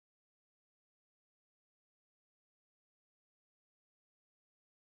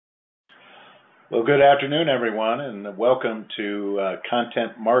Well, good afternoon, everyone, and welcome to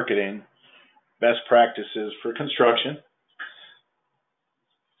Content Marketing Best Practices for Construction,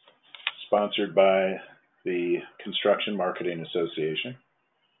 sponsored by the Construction Marketing Association,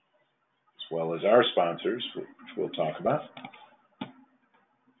 as well as our sponsors, which we'll talk about.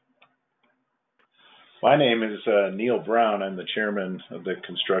 My name is Neil Brown. I'm the chairman of the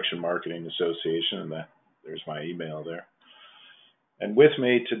Construction Marketing Association, and there's my email there. And with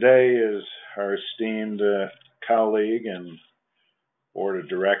me today is our esteemed colleague and board of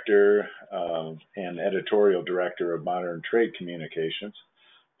director and editorial director of Modern Trade Communications,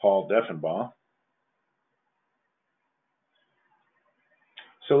 Paul Deffenbaugh.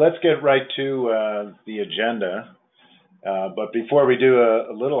 So let's get right to the agenda. But before we do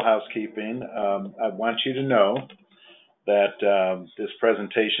a little housekeeping, I want you to know that this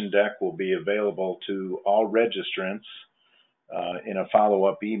presentation deck will be available to all registrants in a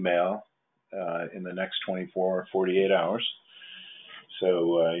follow-up email in the next 24 or 48 hours.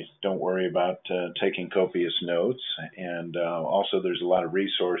 So don't worry about taking copious notes. And also there's a lot of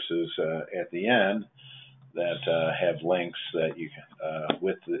resources at the end that have links that you can,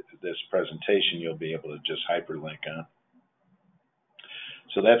 with this presentation, you'll be able to just hyperlink on.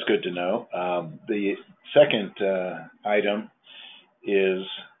 So that's good to know. The second item is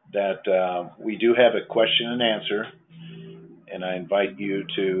that we do have a question and answer, and I invite you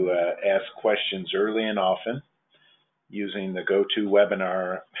to ask questions early and often using the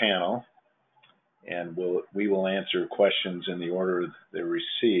GoToWebinar panel, and we will answer questions in the order they're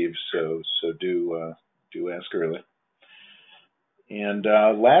received. So do ask early. And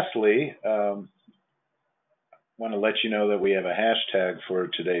lastly, want to let you know that we have a hashtag for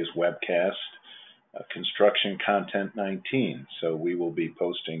today's webcast, Construction Content 19. So we will be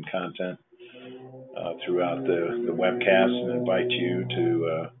posting content throughout the webcast and invite you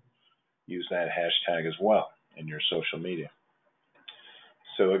to use that hashtag as well in your social media.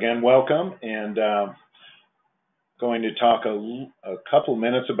 So again, welcome, and going to talk a couple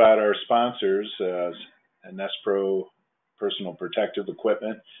minutes about our sponsors, Nespro Personal Protective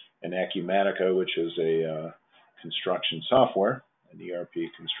Equipment and Acumatica, which is a construction software, an ERP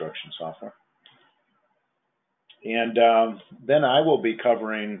construction software. And then I will be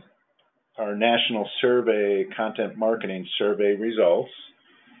covering our national survey, content marketing survey results,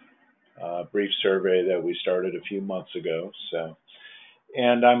 a brief survey that we started a few months ago.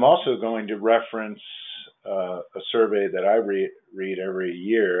 And I'm also going to reference a survey that I read every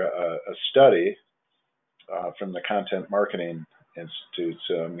year, a study from the Content Marketing Institute.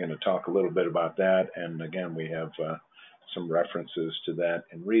 So I'm going to talk a little bit about that. And again, we have some references to that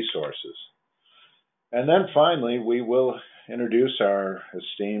in resources. And then finally, we will introduce our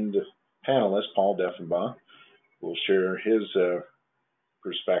esteemed panelist, Paul Deffenbaugh, who will share his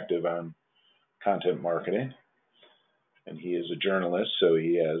perspective on content marketing. And he is a journalist, so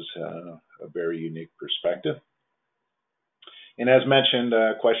he has a very unique perspective. And as mentioned,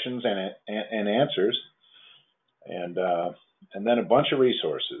 questions and answers, and then a bunch of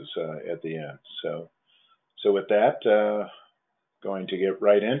resources at the end. So with that, going to get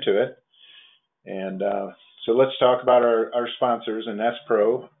right into it. And so let's talk about our sponsors. And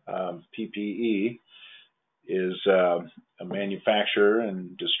Nespro PPE is a manufacturer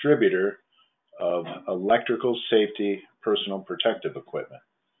and distributor of electrical safety personal protective equipment.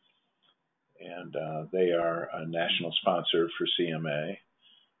 And they are a national sponsor for CMA.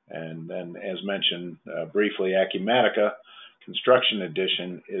 And then, as mentioned briefly, Acumatica Construction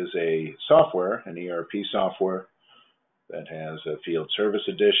Edition is a software, an ERP software, that has a field service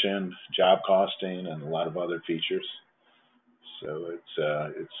edition, job costing, and a lot of other features. So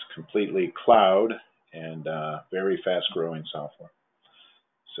it's completely cloud and very fast-growing software.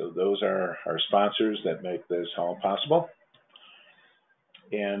 So those are our sponsors that make this all possible.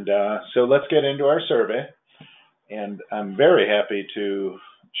 And so let's get into our survey. And I'm very happy to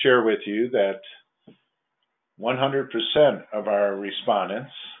share with you that 100% of our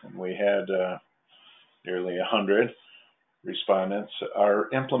respondents, and we had nearly 100 respondents, are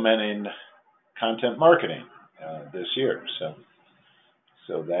implementing content marketing this year.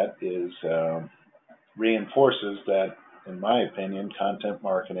 So that is reinforces that, in my opinion, content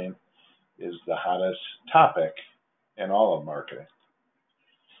marketing is the hottest topic in all of marketing.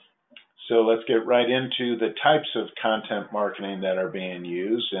 So let's get right into the types of content marketing that are being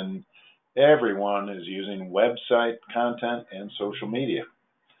used, and everyone is using website content and social media.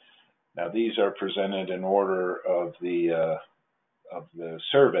 Now these are presented in order of the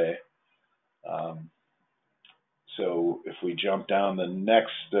survey. So if we jump down, the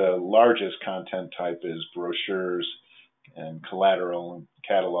next largest content type is brochures, and collateral and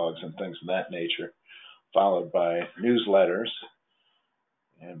catalogs and things of that nature, followed by newsletters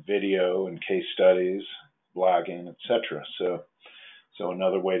and video and case studies, blogging, etc. So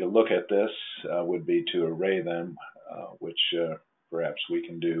another way to look at this would be to array them, which perhaps we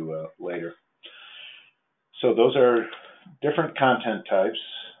can do later. So those are different content types,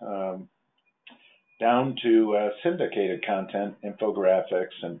 down to syndicated content,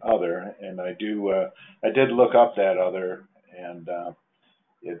 infographics, and other. And I did look up that other, and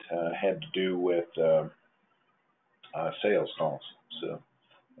it had to do with sales calls. So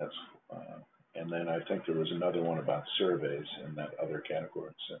that's, and then I think there was another one about surveys in that other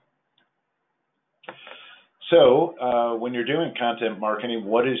category. So when you're doing content marketing,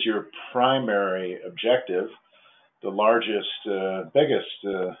 what is your primary objective? The largest, biggest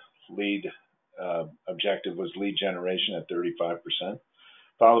lead objective was lead generation at 35%,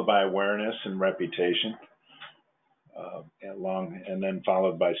 followed by awareness and reputation, and then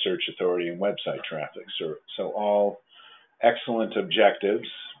followed by search authority and website traffic. So all excellent objectives,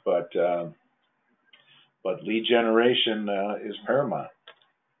 but lead generation is paramount.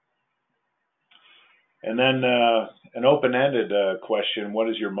 And then an open-ended question: what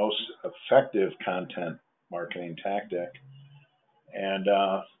is your most effective content marketing tactic? And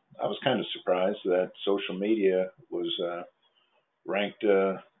I was kind of surprised that social media was ranked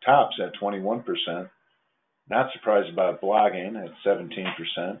tops at 21%. Not surprised about blogging at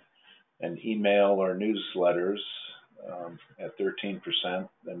 17%, and email or newsletters at 13%,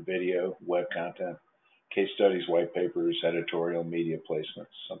 then video, web content, case studies, white papers, editorial, media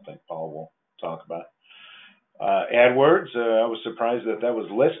placements, something Paul will talk about. AdWords, I was surprised that was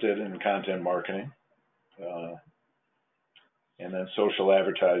listed in content marketing. And then social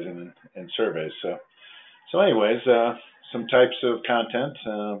advertising and surveys. So anyways, some types of content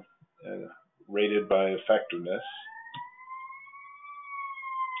rated by effectiveness.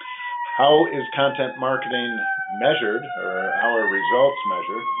 How is content marketing measured, or how are results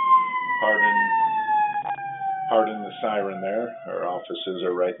measured? Pardon the siren there. Our offices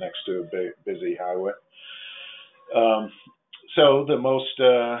are right next to a busy highway. So the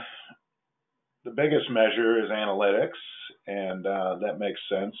biggest measure is analytics, and that makes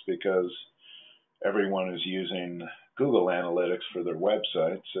sense because everyone is using Google Analytics for their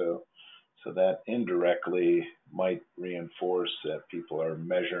website, so that indirectly might reinforce that people are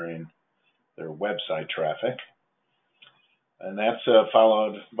measuring their website traffic. And that's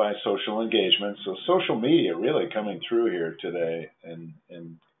followed by social engagement. So social media really coming through here today in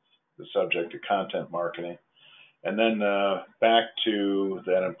the subject of content marketing. And then back to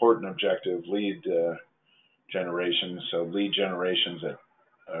that important objective, lead generation. So lead generations at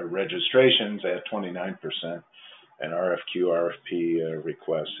registrations at 29%, and RFQ, RFP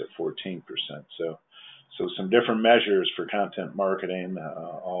requests at 14%. So some different measures for content marketing,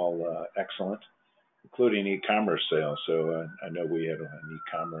 all excellent, including e-commerce sales. So I know we had an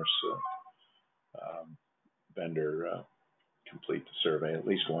e-commerce vendor complete the survey, at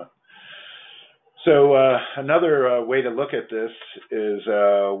least one. So another way to look at this is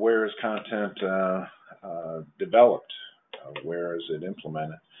where is content developed? Where is it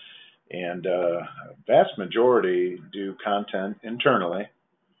implemented? And vast majority do content internally,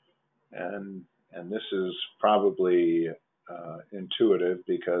 and this is probably intuitive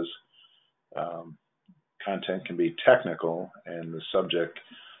because content can be technical and the subject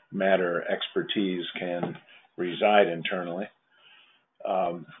matter expertise can reside internally.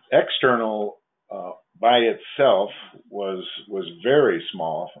 External by itself was very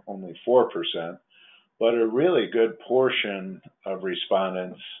small, only 4%, but a really good portion of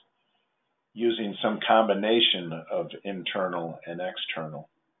respondents using some combination of internal and external.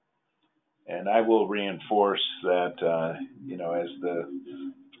 And I will reinforce that, as the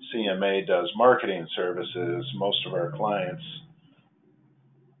CMA does marketing services, most of our clients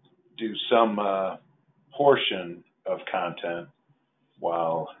do some portion of content,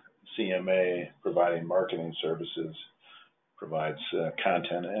 while CMA, providing marketing services, provides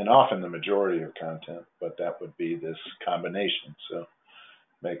content, and often the majority of content, but that would be this combination. So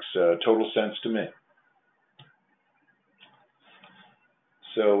makes total sense to me.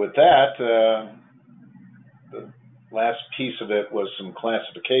 So with that, the last piece of it was some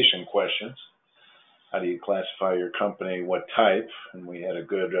classification questions. How do you classify your company? What type? And we had a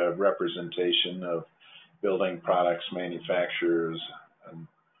good representation of building products, manufacturers, and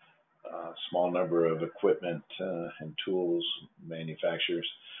a small number of equipment and tools manufacturers.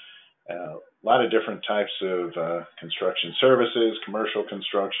 A lot of different types of construction services, commercial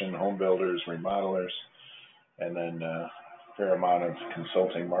construction, home builders, remodelers, and then a fair amount of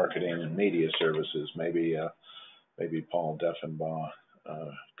consulting, marketing, and media services. Maybe maybe Paul Deffenbaugh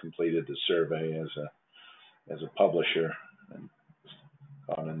completed the survey as a publisher and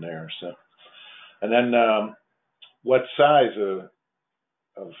on in there. So, and then what size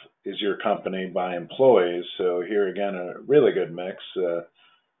of is your company by employees? So here again, a really good mix.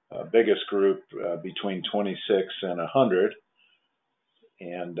 Biggest group between 26 and 100,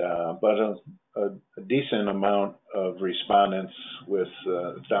 and but a decent amount of respondents with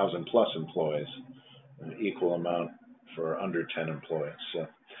 1,000 plus employees, an equal amount for under 10 employees.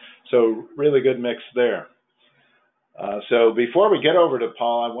 So really good mix there. So before we get over to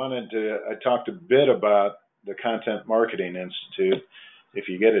Paul, I talked a bit about the Content Marketing Institute. If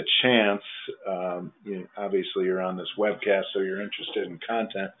you get a chance, obviously you're on this webcast, so you're interested in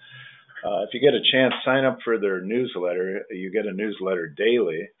content. If you get a chance, sign up for their newsletter. You get a newsletter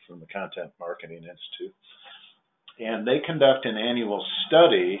daily from the Content Marketing Institute. And they conduct an annual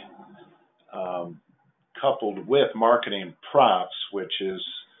study coupled with Marketing Props, which is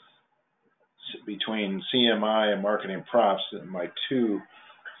between CMI and Marketing Props, my two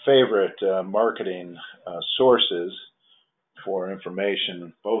favorite marketing sources for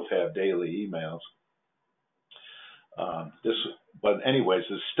information. Both have daily emails. But anyways,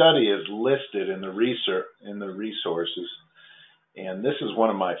 the study is listed in the resources, and this is one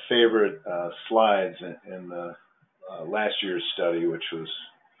of my favorite slides in the last year's study, which was,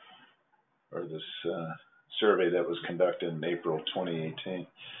 or this survey that was conducted in April 2018.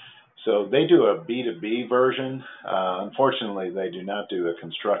 So they do a B2B version. Unfortunately, they do not do a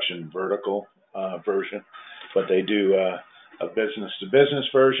construction vertical version, but they do a business-to-business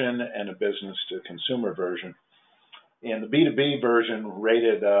version and a business-to-consumer version. And the B2B version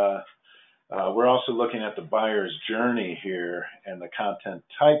rated, we're also looking at the buyer's journey here and the content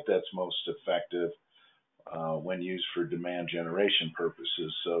type that's most effective when used for demand generation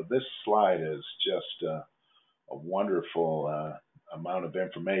purposes. So this slide is just a wonderful amount of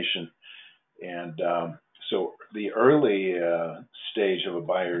information. And so the early stage of a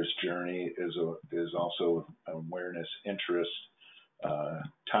buyer's journey is also awareness, interest,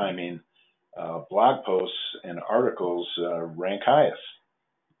 timing. Blog posts and articles rank highest,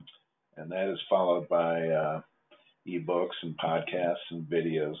 and that is followed by ebooks and podcasts and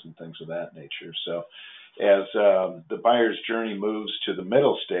videos and things of that nature. So as the buyer's journey moves to the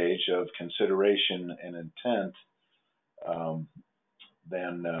middle stage of consideration and intent,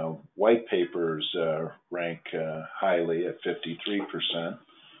 then white papers rank highly at 53%.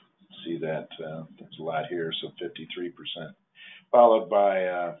 See that there's a lot here, so 53%, followed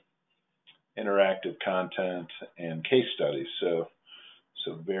by interactive content and case studies. So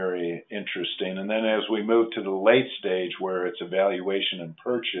very interesting. And then as we move to the late stage where it's evaluation and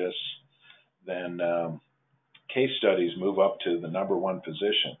purchase, then case studies move up to the number one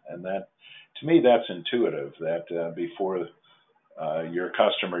position. And that, to me, that's intuitive, that before your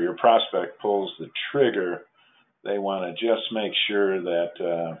customer, your prospect pulls the trigger, they want to just make sure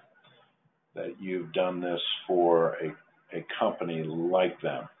that that you've done this for a company like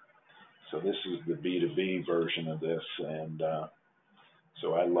them. So this is the B2B version of this, and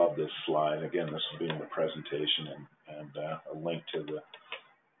so I love this slide. Again, this will be in the presentation and a link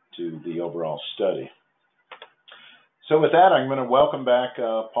to the overall study. So with that, I'm going to welcome back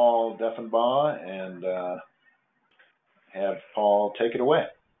Paul Deffenbaugh and have Paul take it away.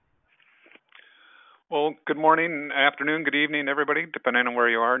 Well, good morning, afternoon, good evening, everybody, depending on where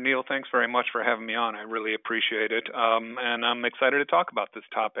you are. Neil, thanks very much for having me on. I really appreciate it, and I'm excited to talk about this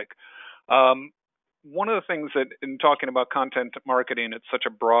topic. One of the things that, in talking about content marketing, it's such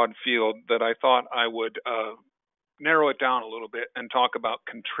a broad field that I thought I would narrow it down a little bit and talk about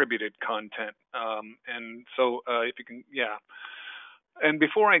contributed content. And so if you can, yeah. And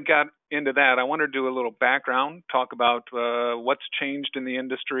before I got into that, I wanted to do a little background, talk about what's changed in the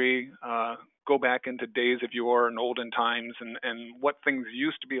industry, go back into days of yore and olden times, and what things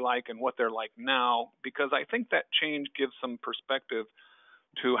used to be like and what they're like now, because I think that change gives some perspective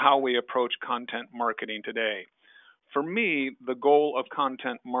to how we approach content marketing today. For me, the goal of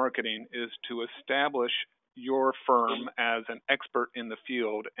content marketing is to establish your firm as an expert in the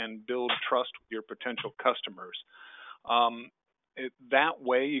field and build trust with your potential customers. That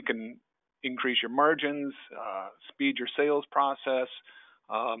way you can increase your margins, speed your sales process,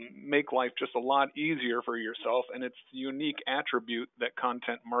 make life just a lot easier for yourself, and it's the unique attribute that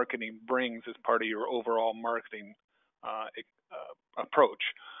content marketing brings as part of your overall marketing approach.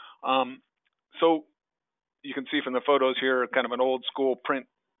 So you can see from the photos here kind of an old school print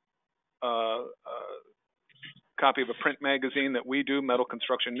copy of a print magazine that we do, Metal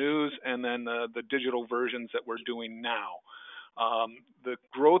Construction News, and then the digital versions that we're doing now. The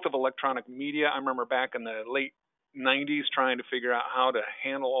growth of electronic media, I remember back in the late 90s trying to figure out how to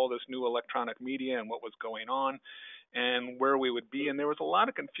handle all this new electronic media and what was going on and where we would be. And there was a lot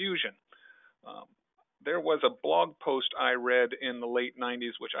of confusion. Um, there was a blog post I read in the late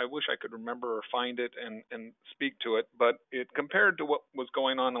 90s, which I wish I could remember or find it and speak to it, but it compared to what was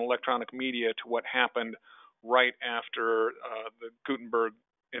going on in electronic media to what happened right after the Gutenberg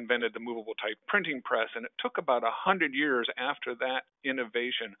invented the movable type printing press. And it took about 100 years after that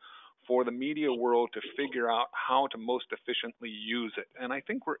innovation for the media world to figure out how to most efficiently use it. And I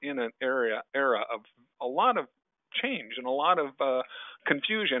think we're in an era of a lot of change and a lot of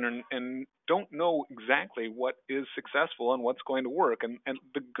confusion and don't know exactly what is successful and what's going to work. And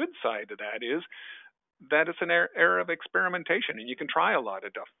the good side of that is that it's an era of experimentation and you can try a lot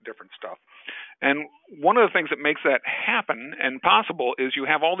of different stuff. And one of the things that makes that happen and possible is you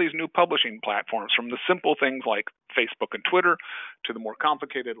have all these new publishing platforms, from the simple things like Facebook and Twitter to the more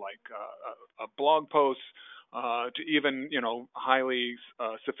complicated like blog posts, to even highly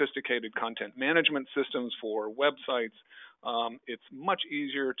sophisticated content management systems for websites. It's much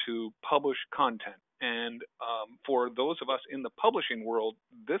easier to publish content. And for those of us in the publishing world,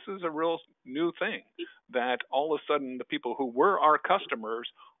 this is a real new thing that all of a sudden the people who were our customers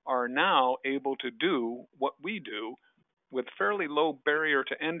are now able to do what we do with fairly low barrier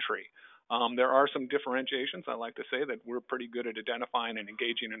to entry. There are some differentiations. I like to say that we're pretty good at identifying and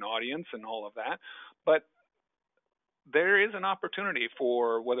engaging an audience and all of that. But there is an opportunity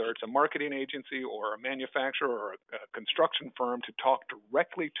for whether it's a marketing agency or a manufacturer or a construction firm to talk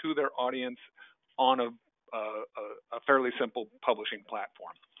directly to their audience on a fairly simple publishing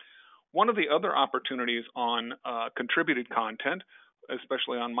platform. One of the other opportunities on contributed content,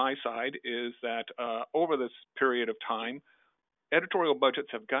 especially on my side, is that over this period of time, editorial budgets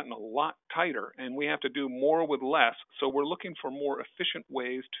have gotten a lot tighter and we have to do more with less. So we're looking for more efficient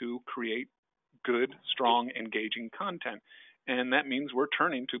ways to create good, strong, engaging content. And that means we're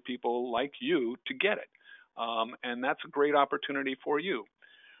turning to people like you to get it. And that's a great opportunity for you.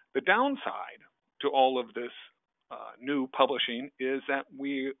 The downside to all of this new publishing is that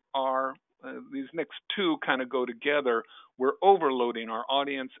we are, these next two kind of go together. We're overloading our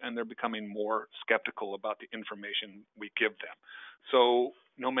audience and they're becoming more skeptical about the information we give them. So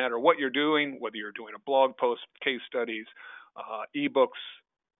no matter what you're doing, whether you're doing a blog post, case studies, ebooks,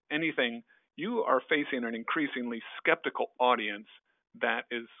 anything, you are facing an increasingly skeptical audience that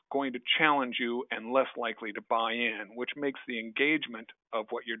is going to challenge you and less likely to buy in, which makes the engagement of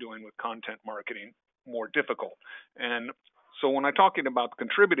what you're doing with content marketing more difficult. And so when I'm talking about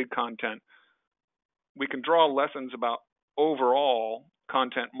contributed content, we can draw lessons about overall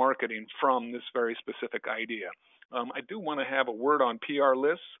content marketing from this very specific idea. I do want to have a word on PR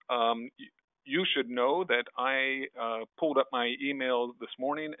lists. You should know that I pulled up my email this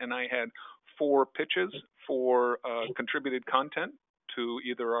morning and I had 4 pitches for contributed content to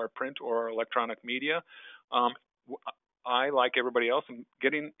either our print or our electronic media. I, like everybody else, am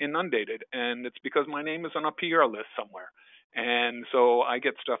getting inundated, and it's because my name is on a PR list somewhere. And so I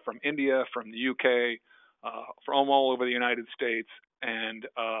get stuff from India, from the UK, from all over the United States, and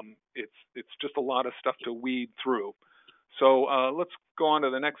it's just a lot of stuff to weed through. So let's go on to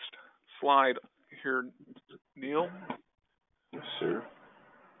the next slide here, Neil. Yes, sir.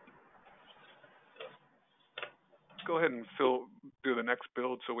 Let's go ahead and do the next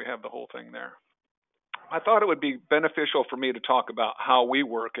build so we have the whole thing there. I thought it would be beneficial for me to talk about how we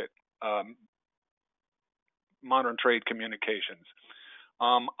work at Modern Trade Communications.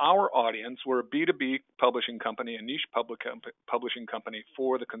 Our audience, we're a B2B publishing company, a niche publishing company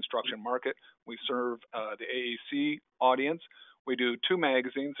for the construction market. We serve the AEC audience. We do 2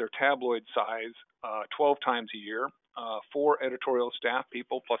 magazines, they're tabloid size, 12 times a year. 4 editorial staff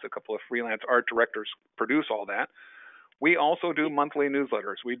people, plus a couple of freelance art directors produce all that. We also do monthly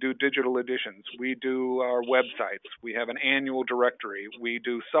newsletters. We do digital editions. We do our websites. We have an annual directory. We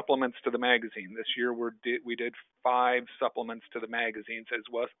do supplements to the magazine. This year we did 5 supplements to the magazines, as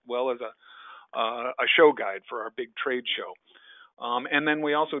well as a show guide for our big trade show. And then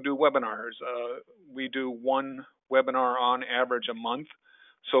we also do webinars. We do 1 webinar on average a month.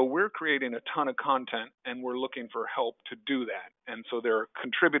 So we're creating a ton of content and we're looking for help to do that. And so there are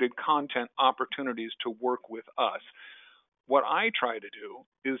contributed content opportunities to work with us. What I try to do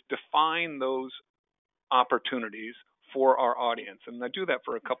is define those opportunities for our audience. And I do that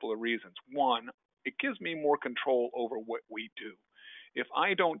for a couple of reasons. One, it gives me more control over what we do. If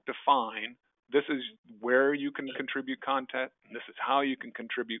I don't define this is where you can contribute content, and this is how you can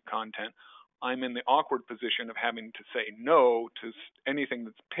contribute content, I'm in the awkward position of having to say no to anything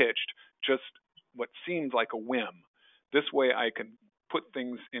that's pitched, just what seems like a whim. This way I can put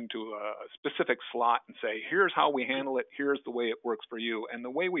things into a specific slot and say, here's how we handle it, here's the way it works for you. And the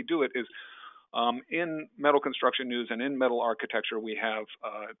way we do it is in Metal Construction News and in Metal Architecture, we have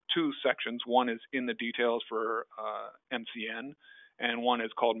two sections. One is in the details for MCN, and one is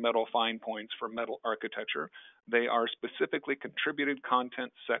called Metal Fine Points for Metal Architecture. They are specifically contributed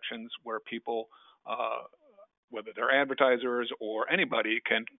content sections where people, whether they're advertisers or anybody,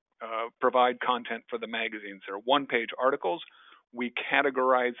 can provide content for the magazines. They're one-page articles. We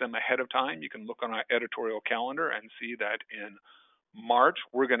categorize them ahead of time. You can look on our editorial calendar and see that in March,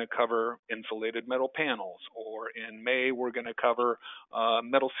 we're going to cover insulated metal panels, or in May, we're going to cover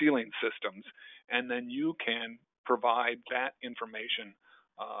metal ceiling systems. And then you can provide that information,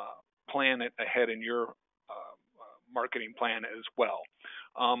 plan it ahead in your marketing plan as well.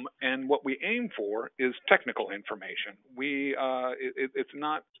 And what we aim for is technical information. It's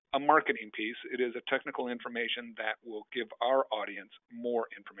not a marketing piece. It is a technical information that will give our audience more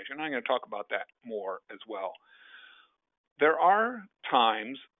information. I'm going to talk about that more as well. There are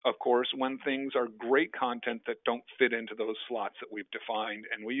times, of course, when things are great content that don't fit into those slots that we've defined,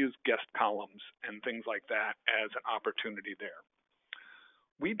 and we use guest columns and things like that as an opportunity there.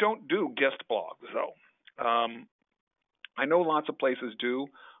 We don't do guest blogs, though. I know lots of places do.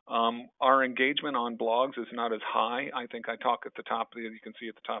 Our engagement on blogs is not as high. I think I talk at the top, you can see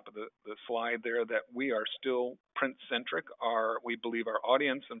at the top of the slide there, that we are still print-centric. We believe our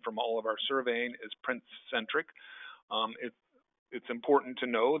audience, and from all of our surveying, is print-centric. It's important to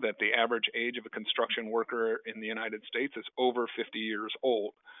know that the average age of a construction worker in the United States is over 50 years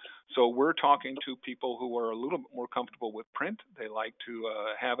old. So we're talking to people who are a little bit more comfortable with print. They like to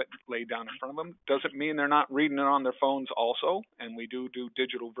have it laid down in front of them. Doesn't mean they're not reading it on their phones also. And we do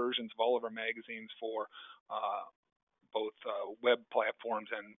digital versions of all of our magazines for both web platforms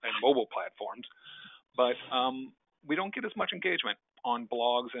and mobile platforms. But we don't get as much engagement on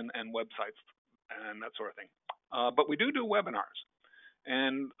blogs and websites and that sort of thing. But we do webinars.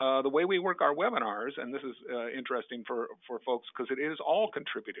 And the way we work our webinars, and this is interesting for folks because it is all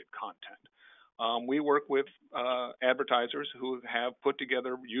contributed content. We work with advertisers who have put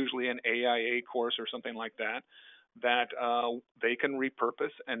together usually an AIA course or something like that they can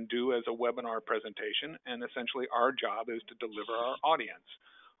repurpose and do as a webinar presentation. And essentially our job is to deliver our audience.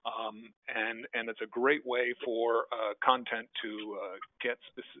 And it's a great way for content to get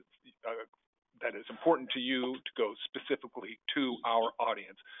specific, that is important to you to go specifically to our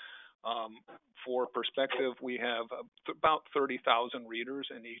audience. For perspective, we have about 30,000 readers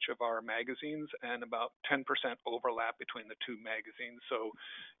in each of our magazines and about 10% overlap between the two magazines. So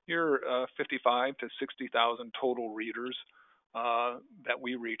you're 55 to 60,000 total readers that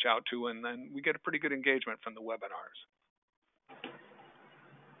we reach out to, and then we get a pretty good engagement from the webinars.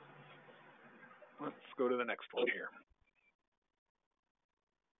 Let's go to the next one here.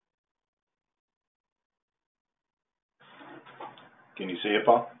 Can you see it,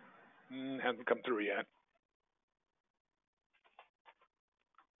 Paul? Hasn't come through yet.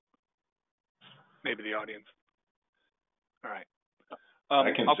 Maybe the audience. All right.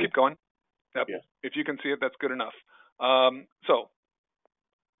 I'll keep going. Yep. Yeah. If you can see it, that's good enough. So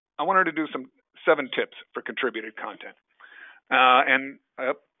I wanted to do 7 tips for contributed content. And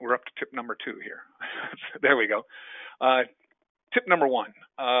we're up to tip number 2 here. There we go. Tip number 1,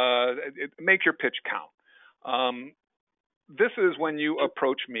 make your pitch count. This is when you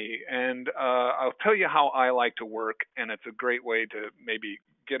approach me, and I'll tell you how I like to work, and it's a great way to maybe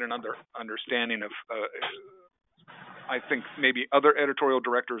get another understanding of, I think maybe other editorial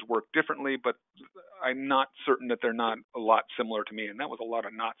directors work differently, but I'm not certain that they're not a lot similar to me, and that was a lot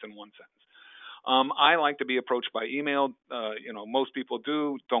of knots in one sentence. I like to be approached by email. Most people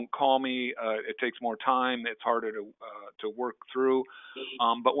do. Don't call me. It takes more time. It's harder to work through.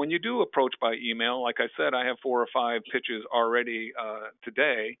 But when you do approach by email, like I said, I have 4 or 5 pitches already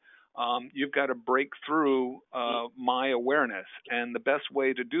today. You've got to break through my awareness. And the best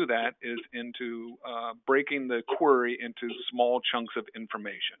way to do that is into breaking the query into small chunks of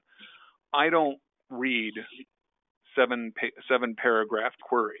information. I don't read 7 paragraph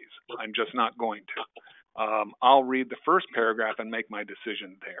queries. I'm just not going to. I'll read the first paragraph and make my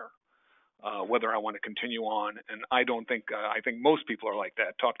decision there, whether I want to continue on. And I think most people are like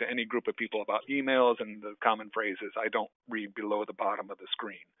that. Talk to any group of people about emails, and the common phrase is, I don't read below the bottom of the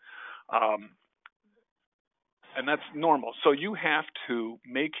screen. And that's normal. So you have to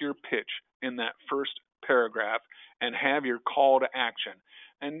make your pitch in that first paragraph and have your call to action.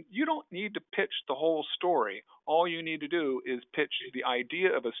 And you don't need to pitch the whole story. All you need to do is pitch the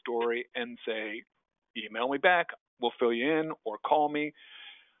idea of a story and say, email me back, we'll fill you in, or call me.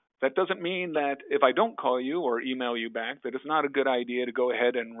 That doesn't mean that if I don't call you or email you back, that it's not a good idea to go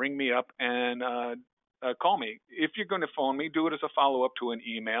ahead and ring me up and call me. If you're going to phone me, do it as a follow up to an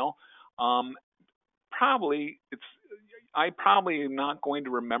email. Um, probably it's I probably am not going to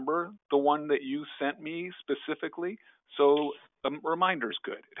remember the one that you sent me specifically, so a reminder's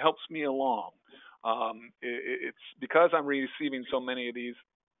good. It helps me along. It's because I'm receiving so many of these,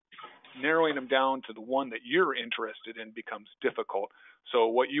 narrowing them down to the one that you're interested in becomes difficult. So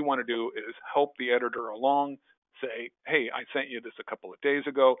what you want to do is help the editor along, say, hey, I sent you this a couple of days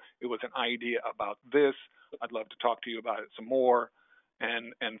ago. It was an idea about this. I'd love to talk to you about it some more,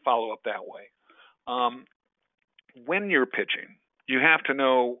 and follow up that way. Um, when you're pitching, you have to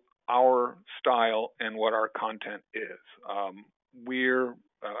know our style and what our content is. We're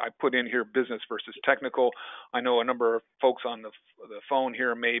I put in here business versus technical. I know a number of folks on the phone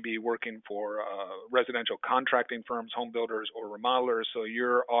here may be working for residential contracting firms, home builders, or remodelers. So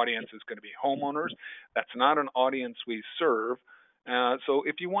your audience is going to be homeowners. That's not an audience we serve. So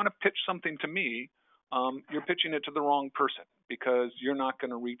if you want to pitch something to me, you're pitching it to the wrong person because you're not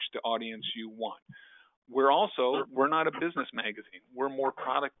going to reach the audience you want. We're not a business magazine. We're more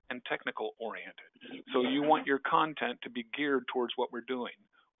product and technical oriented. So you want your content to be geared towards what we're doing.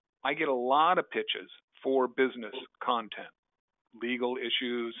 I get a lot of pitches for business content, legal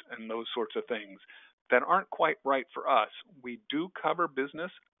issues, and those sorts of things that aren't quite right for us. We do cover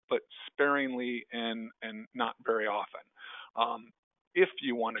business, but sparingly and not very often. If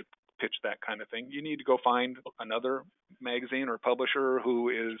you want to pitch that kind of thing, you need to go find another magazine or publisher who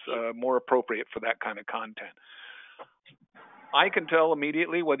is more appropriate for that kind of content. I can tell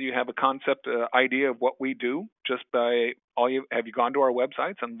immediately whether you have a concept idea of what we do just by have you gone to our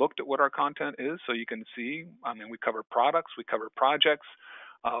websites and looked at what our content is, so you can see. I mean, we cover products, we cover projects,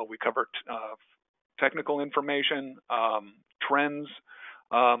 we cover technical information, trends,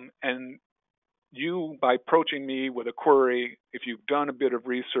 and you, by approaching me with a query, if you've done a bit of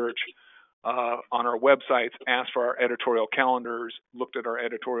research on our websites, asked for our editorial calendars, looked at our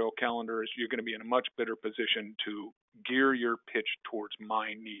editorial calendars, you're going to be in a much better position to gear your pitch towards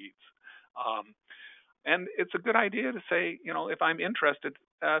my needs. And it's a good idea to say, if I'm interested,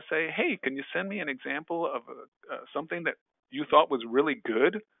 say, hey, can you send me an example of something that you thought was really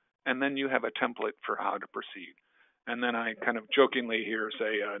good? And then you have a template for how to proceed. And then I kind of jokingly here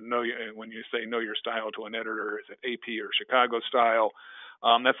say, when you say know your style to an editor, is it AP or Chicago style?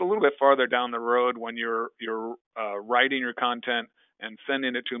 That's a little bit farther down the road when you're writing your content and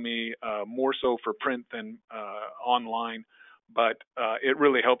sending it to me, more so for print than online. But it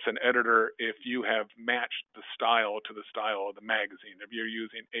really helps an editor if you have matched the style to the style of the magazine, if you're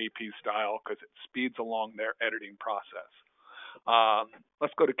using AP style, because it speeds along their editing process.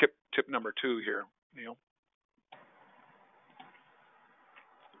 Let's go to tip number 2 here, Neil.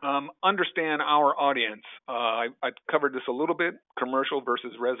 Understand our audience. I covered this a little bit, commercial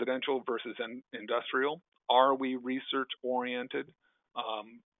versus residential versus industrial. Are we research oriented?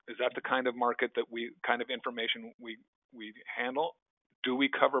 Is that the kind of market that kind of information we handle? Do we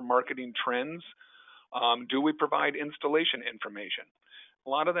cover marketing trends? Do we provide installation information? A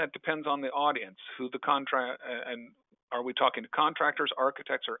lot of that depends on the audience, who the contract, and are we talking to contractors,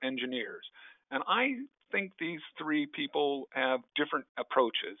 architects, or engineers? And I think these 3 people have different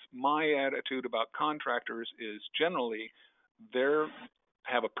approaches. My attitude about contractors is generally they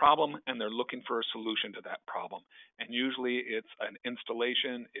have a problem and they're looking for a solution to that problem. And usually it's an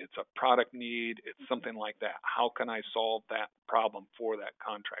installation, it's a product need, it's something like that. How can I solve that problem for that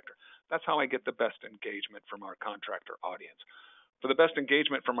contractor? That's how I get the best engagement from our contractor audience. For the best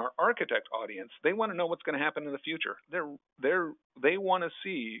engagement from our architect audience, they want to know what's going to happen in the future. They want to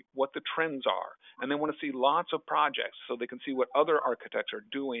see what the trends are, and they want to see lots of projects so they can see what other architects are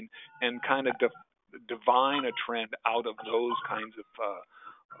doing and kind of divine a trend out of those kinds of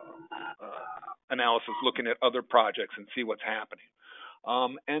analysis, looking at other projects and see what's happening.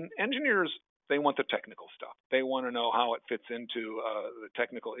 And engineers, they want the technical stuff. They want to know how it fits into the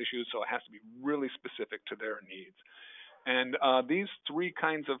technical issues, so it has to be really specific to their needs. And these 3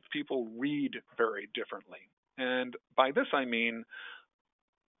 kinds of people read very differently. And by this I mean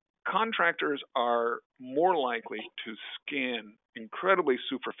contractors are more likely to scan incredibly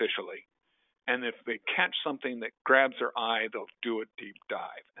superficially. And if they catch something that grabs their eye, they'll do a deep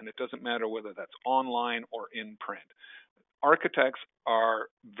dive. And it doesn't matter whether that's online or in print. Architects are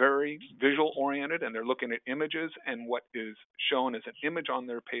very visual oriented, and they're looking at images, and what is shown as an image on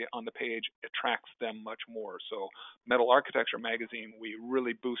the page attracts them much more. So Metal Architecture magazine, we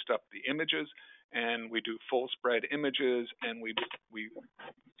really boost up the images, and we do full spread images, and we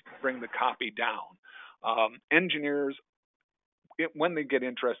bring the copy down. Engineers, when they get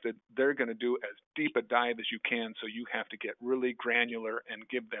interested, they're going to do as deep a dive as you can. So you have to get really granular and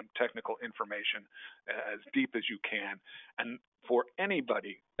give them technical information as deep as you can. And for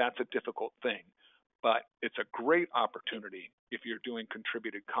anybody, that's a difficult thing. But it's a great opportunity if you're doing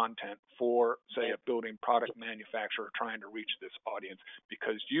contributed content for, say, a building product manufacturer trying to reach this audience,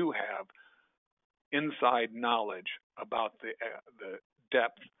 because you have inside knowledge about the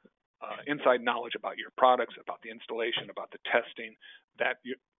depth, inside knowledge about your products, about the installation, about the testing that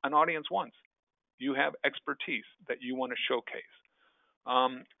an audience wants. You have expertise that you want to showcase.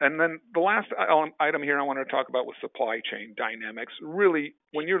 And then the last item here I want to talk about was supply chain dynamics. Really,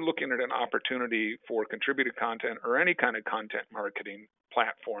 when you're looking at an opportunity for contributed content or any kind of content marketing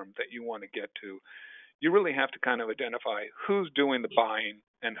platform that you want to get to, you really have to kind of identify who's doing the buying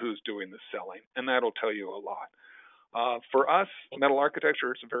and who's doing the selling, and that'll tell you a lot. For us, metal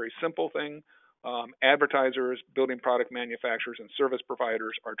architecture, it's a very simple thing. Advertisers, building product manufacturers, and service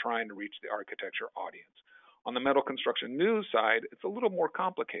providers are trying to reach the architecture audience. On the metal construction news side, it's a little more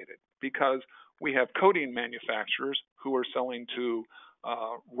complicated because we have coating manufacturers who are selling to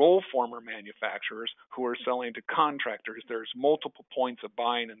roll former manufacturers who are selling to contractors. There's multiple points of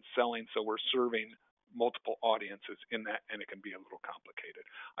buying and selling, so we're serving multiple audiences in that, and it can be a little complicated.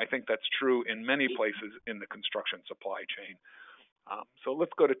 I think that's true in many places in the construction supply chain. So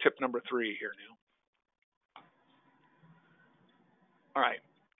let's go to tip number 3 here, Neil. All right.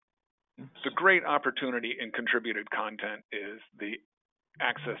 The great opportunity in contributed content is the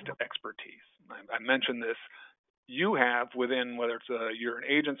access to expertise. I mentioned this. You have within, whether it's you're an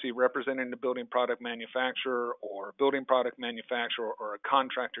agency representing the building product manufacturer or a building product manufacturer or a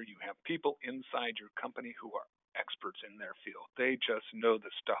contractor, you have people inside your company who are experts in their field. They just know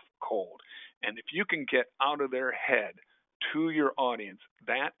the stuff cold. And if you can get out of their head to your audience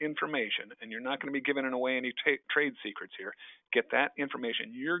that information, and you're not going to be giving away any trade secrets here, get that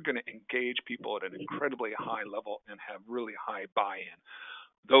information, you're going to engage people at an incredibly high level and have really high buy-in.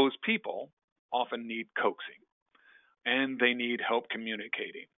 Those people often need coaxing, and they need help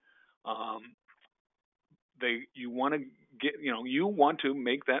communicating. You want to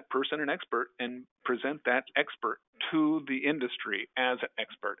make that person an expert and present that expert to the industry as an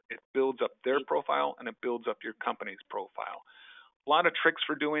expert. It builds up their profile and it builds up your company's profile. A lot of tricks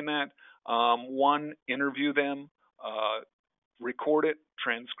for doing that. One, interview them, record it,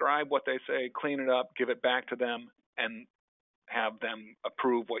 transcribe what they say, clean it up, give it back to them, and have them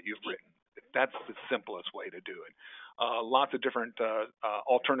approve what you've written. That's the simplest way to do it. Lots of different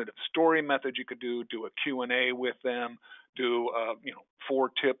alternative story methods you could do. Do a Q&A with them. Do 4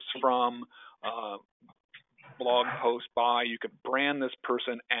 tips from blog post by. You could brand this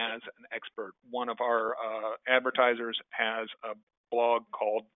person as an expert. One of our advertisers has a blog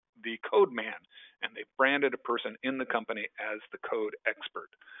called The Code Man, and they've branded a person in the company as the code expert.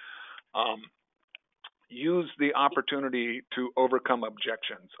 Use the opportunity to overcome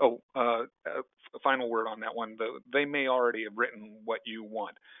objections. A final word on that one. They may already have written what you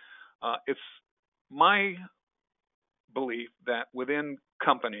want. It's my belief that within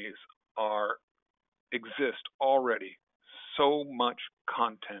companies exist already so much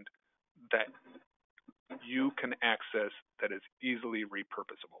content that you can access that is easily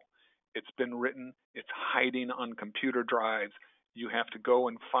repurposable. It's been written, it's hiding on computer drives. You have to go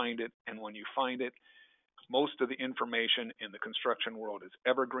and find it, and when you find it, most of the information in the construction world is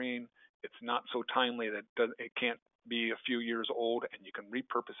evergreen. It's not so timely that it can't be a few years old, and you can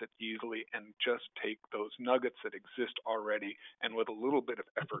repurpose it easily and just take those nuggets that exist already and with a little bit of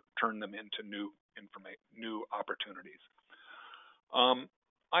effort turn them into new opportunities.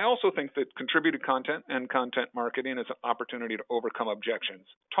 I also think that contributed content and content marketing is an opportunity to overcome objections.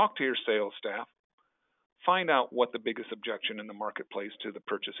 Talk to your sales staff. Find out what the biggest objection in the marketplace to the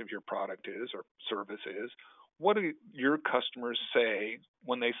purchase of your product is or service is. What do your customers say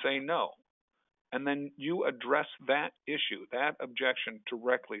when they say no? And then you address that issue, that objection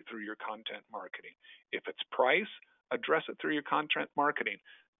directly through your content marketing. If it's price, address it through your content marketing.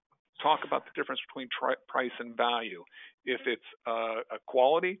 Talk about the difference between price and value. If it's a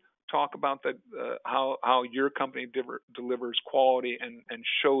quality, talk about how your company delivers quality and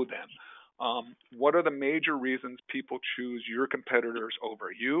show them. What are the major reasons people choose your competitors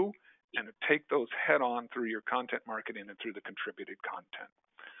over you, and take those head on through your content marketing and through the contributed content.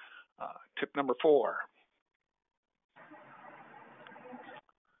 Tip number 4.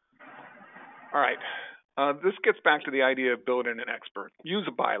 All right. This gets back to the idea of building an expert. Use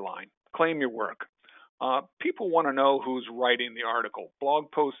a byline. Claim your work. People want to know who's writing the article.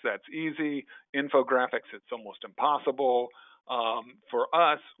 Blog posts, that's easy. Infographics, it's almost impossible. For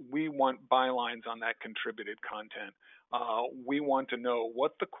us, we want bylines on that contributed content. We want to know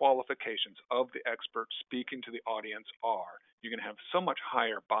what the qualifications of the expert speaking to the audience are. You're going to have so much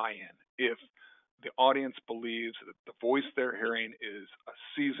higher buy-in if the audience believes that the voice they're hearing is a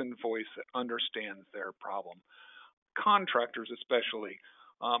seasoned voice that understands their problem. Contractors, especially,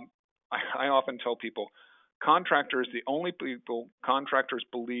 I often tell people, contractors, the only people contractors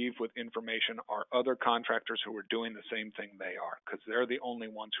believe with information are other contractors who are doing the same thing they are, because they're the only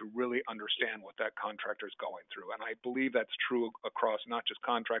ones who really understand what that contractor is going through. And I believe that's true across not just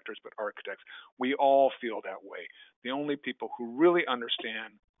contractors, but architects. We all feel that way. The only people who really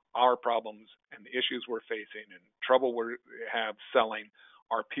understand our problems and the issues we're facing and trouble we have selling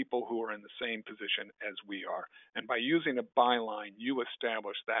are people who are in the same position as we are. And by using a byline, you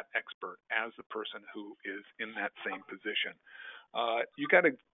establish that expert as the person who is in that same position. You got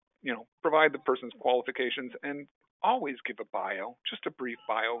to, provide the person's qualifications and always give a bio, just a brief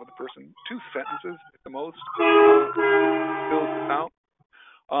bio of the person, 2 sentences at the most, fills it out.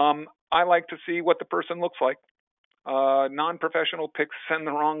 I like to see what the person looks like. Non-professional pics send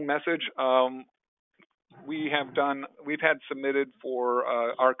the wrong message. We've had submitted for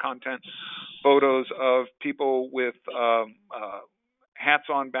our content photos of people with hats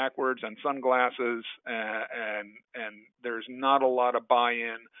on backwards and sunglasses, and there's not a lot of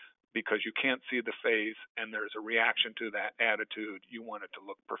buy-in because you can't see the face, and there's a reaction to that attitude. You want it to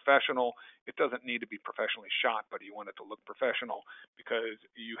look professional. It doesn't need to be professionally shot, but you want it to look professional because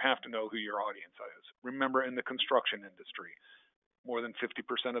you have to know who your audience is. Remember, in the construction industry, more than 50%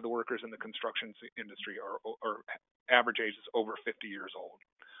 of the workers in the construction industry are average age is over 50 years old.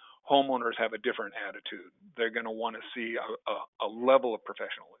 Homeowners have a different attitude. They're going to want to see a level of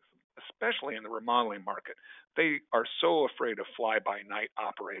professionalism, especially in the remodeling market. They are so afraid of fly-by-night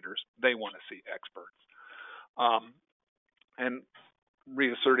operators. They want to see experts. And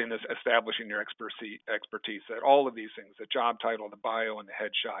reasserting this, establishing your expertise, that all of these things, the job title, the bio, and the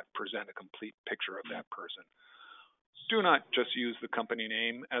headshot present a complete picture of that person. Do not just use the company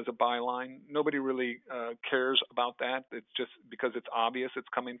name as a byline. Nobody really cares about that. It's just because it's obvious it's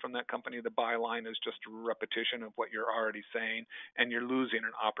coming from that company. The byline is just a repetition of what you're already saying, and you're losing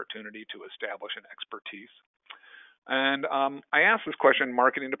an opportunity to establish an expertise. And I ask this question in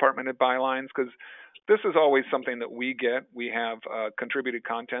marketing department at bylines because this is always something that we get. We have contributed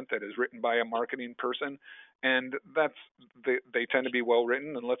content that is written by a marketing person, and they tend to be well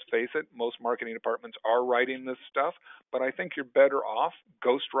written. And let's face it, most marketing departments are writing this stuff, but I think you're better off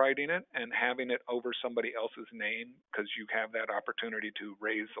ghostwriting it and having it over somebody else's name because you have that opportunity to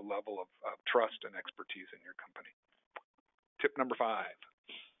raise the level of trust and expertise in your company. Tip number 5.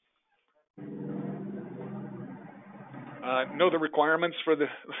 Know the requirements for the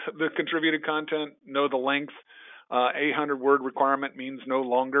contributed content. Know the length. 800-word requirement means no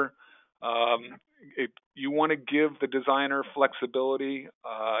longer. You want to give the designer flexibility.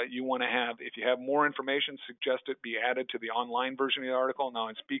 You want to have, if you have more information, suggest it be added to the online version of the article. Now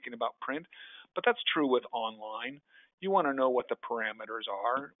I'm speaking about print, but that's true with online. You want to know what the parameters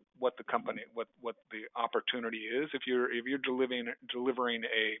are, what the company, what the opportunity is. If you're delivering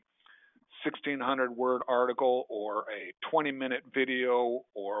a 1,600-word article or a 20-minute video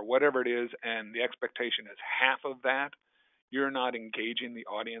or whatever it is, and the expectation is half of that, you're not engaging the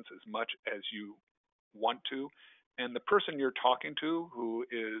audience as much as you want to. And the person you're talking to, who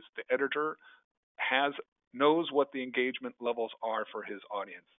is the editor, knows what the engagement levels are for his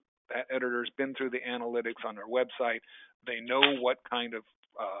audience. That editor's been through the analytics on their website. They know what kind of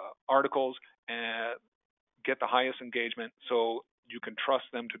articles get the highest engagement, so you can trust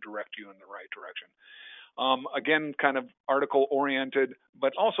them to direct you in the right direction. Again, kind of article oriented,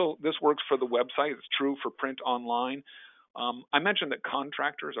 but also this works for the website. It's true for print online. I mentioned that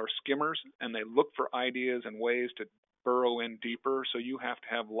contractors are skimmers and they look for ideas and ways to burrow in deeper. So you have to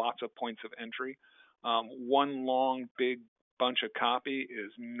have lots of points of entry. One long, big bunch of copy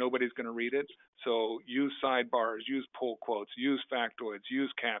is nobody's going to read it. So use sidebars, use pull quotes, use factoids,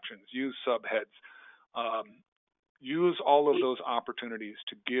 use captions, use subheads. Use all of those opportunities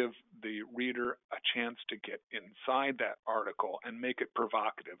to give the reader a chance to get inside that article and make it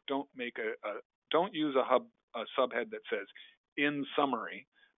provocative. Don't use a subhead that says "in summary"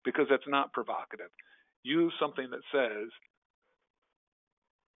 because that's not provocative. Use something that says,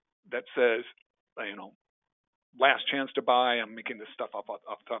 last chance to buy. I'm making this stuff up off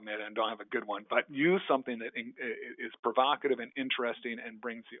the top of my head and don't have a good one, but use something that is provocative and interesting and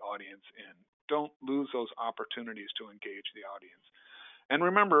brings the audience in. Don't lose those opportunities to engage the audience. And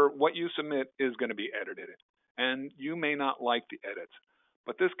remember, what you submit is going to be edited, and you may not like the edits,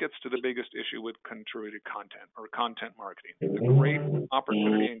 But this gets to the biggest issue with contributed content or content marketing. The great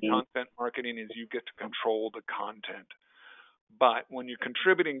opportunity in content marketing is you get to control the content. But when you're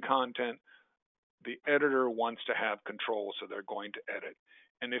contributing content, the editor wants to have control, so they're going to edit.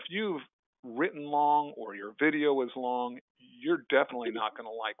 And if you've written long or your video is long, you're definitely not going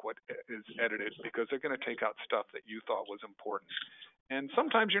to like what is edited, because they're going to take out stuff that you thought was important. And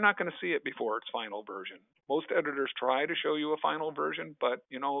sometimes you're not going to see it before its final version. Most editors try to show you a final version, but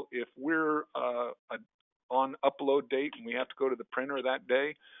if we're on upload date and we have to go to the printer that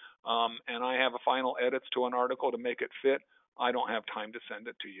day, and I have a final edits to an article to make it fit, I don't have time to send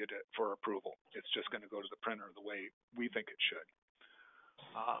it to you for approval. It's just going to go to the printer the way we think it should.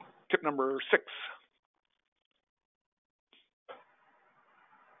 Tip number 6.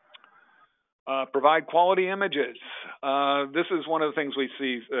 Provide quality images. This is one of the things we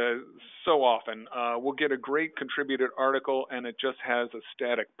see so often. We'll get a great contributed article and it just has a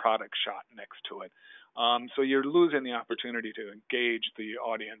static product shot next to it. So you're losing the opportunity to engage the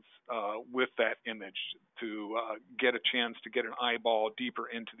audience with that image, to get a chance to get an eyeball deeper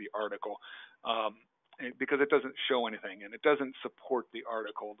into the article, because it doesn't show anything and it doesn't support the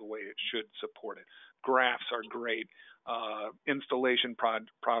article the way it should support it. Graphs are great. Installation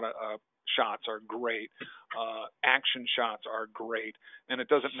shots are great. Action shots are great. And it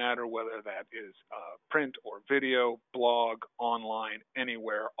doesn't matter whether that is print or video, blog, online,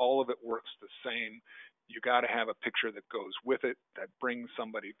 anywhere. All of it works the same. You got to have a picture that goes with it, that brings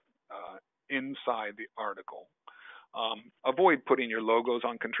somebody inside the article. Avoid putting your logos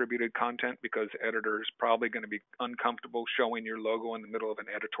on contributed content, because editors probably going to be uncomfortable showing your logo in the middle of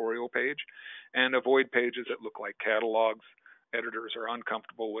an editorial page. And avoid pages that look like catalogs. Editors are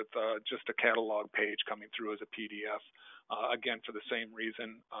uncomfortable with just a catalog page coming through as a PDF. Again, for the same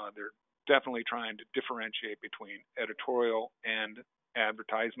reason, they're definitely trying to differentiate between editorial and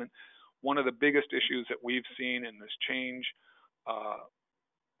advertisement. One of the biggest issues that we've seen in this change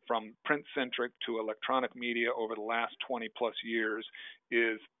from print-centric to electronic media over the last 20 plus years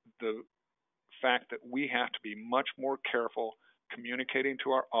is the fact that we have to be much more careful communicating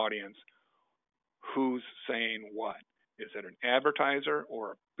to our audience who's saying what. Is it an advertiser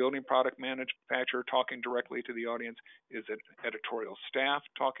or a building product manufacturer talking directly to the audience? Is it editorial staff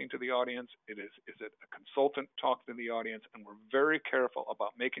talking to the audience? Is it a consultant talking to the audience? And we're very careful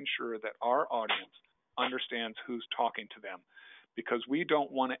about making sure that our audience understands who's talking to them, because we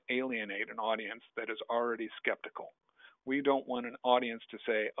don't want to alienate an audience that is already skeptical. We don't want an audience to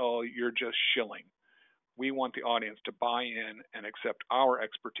say, oh, you're just shilling. We want the audience to buy in and accept our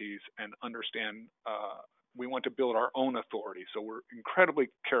expertise and understand. We want to build our own authority. So we're incredibly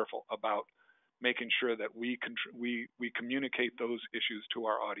careful about making sure that we communicate those issues to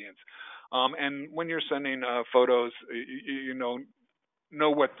our audience. And when you're sending photos, you know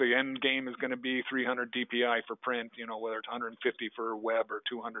what the end game is going to be. 300 DPI for print, whether it's 150 for web or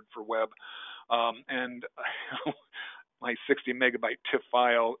 200 for web. And my 60 megabyte TIFF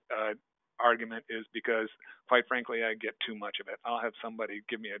file argument is because, quite frankly, I get too much of it. I'll have somebody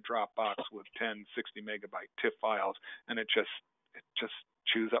give me a Dropbox with 10 60 megabyte TIFF files, and it just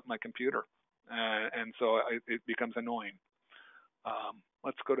chews up my computer, and so it becomes annoying.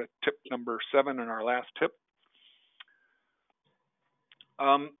 Let's go to tip number 7 and our last tip.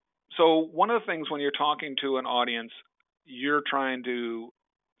 So one of the things when you're talking to an audience, you're trying to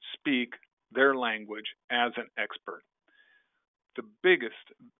speak their language as an expert. The biggest,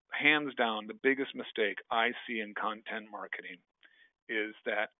 hands down, the biggest mistake I see in content marketing is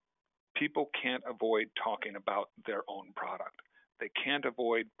that people can't avoid talking about their own product. They can't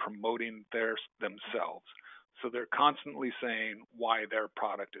avoid promoting themselves. So they're constantly saying why their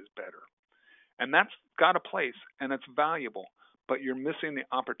product is better. And that's got a place and it's valuable, but you're missing the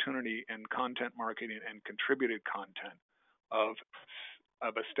opportunity in content marketing and contributed content of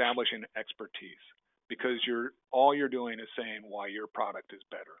establishing expertise, because all you're doing is saying why your product is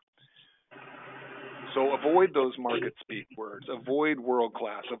better. So avoid those market speak words, avoid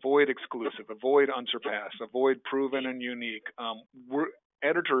world-class, avoid exclusive, avoid unsurpassed, avoid proven and unique.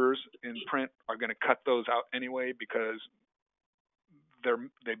 Editors in print are going to cut those out anyway, because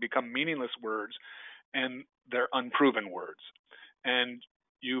they become meaningless words and they're unproven words. And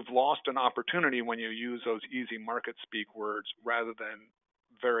you've lost an opportunity when you use those easy market speak words rather than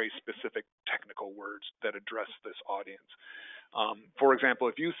very specific technical words that address this audience. For example,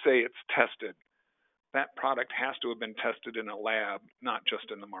 if you say it's tested, that product has to have been tested in a lab, not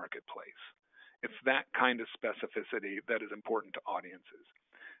just in the marketplace. It's that kind of specificity that is important to audiences.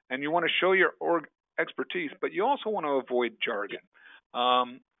 And you want to show your expertise, but you also want to avoid jargon.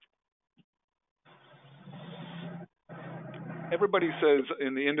 everybody says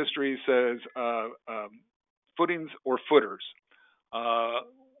in the industry says footings or footers. Uh,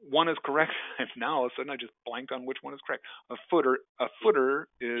 one is correct, and now all of a sudden I just blanked on which one is correct. A footer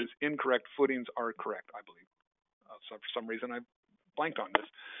is incorrect. Footings are correct, I believe. So for some reason I blanked on this.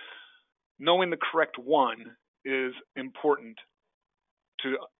 Knowing the correct one is important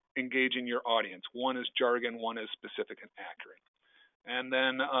to engaging your audience. One is jargon, one is specific and accurate. And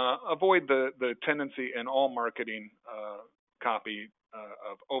then avoid the tendency in all marketing copy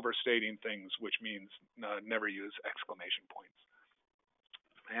of overstating things, which means never use exclamation points.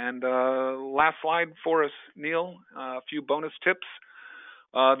 And last slide for us, Neil. A few bonus tips.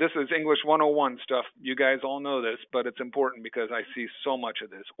 This is English 101 stuff. You guys all know this, but it's important because I see so much of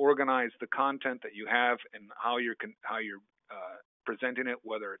this. Organize the content that you have and how you're presenting it,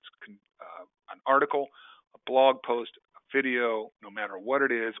 whether it's an article, a blog post, a video, no matter what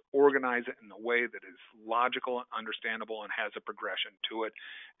it is. Organize it in a way that is logical and understandable and has a progression to it,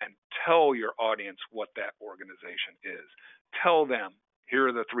 and tell your audience what that organization is. Tell them, here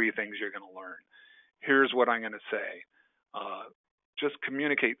are the 3 things you're going to learn. Here's what I'm going to say. Just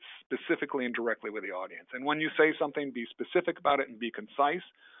communicate specifically and directly with the audience. And when you say something, be specific about it and be concise.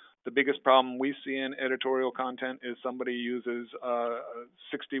 The biggest problem we see in editorial content is somebody uses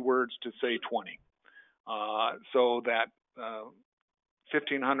 60 words to say 20. So that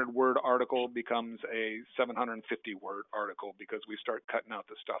 1,500 word article becomes a 750 word article because we start cutting out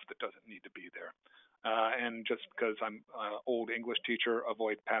the stuff that doesn't need to be there. And just because I'm an old English teacher,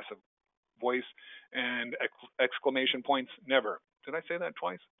 avoid passive voice and exclamation points, never. Did I say that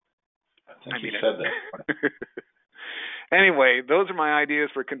twice? I think you said that. Anyway, those are my ideas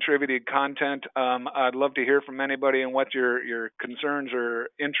for contributed content. I'd love to hear from anybody and what your concerns or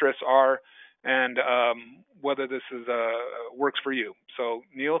interests are, and whether this is works for you. So,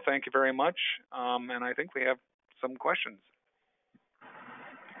 Neil, thank you very much, and I think we have some questions.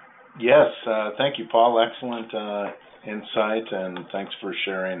 Yes, thank you, Paul. Excellent insight, and thanks for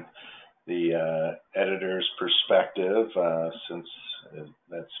sharing the editor's perspective, since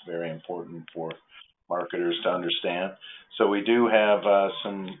that's very important for marketers to understand. So we do have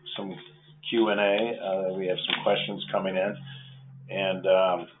some Q&A. We have some questions coming in, and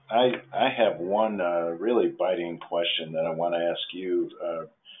I have one really biting question that I want to ask you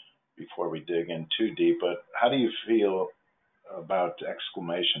before we dig in too deep. But how do you feel about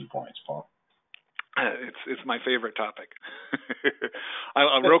exclamation points, Paul? It's my favorite topic.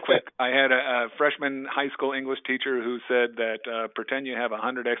 Real quick, I had a freshman high school English teacher who said that pretend you have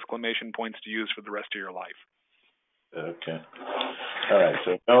 100 exclamation points to use for the rest of your life. Okay. All right.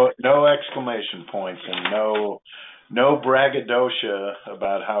 So no exclamation points and no braggadocio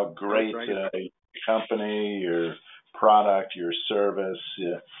about how great your company, your product, your service,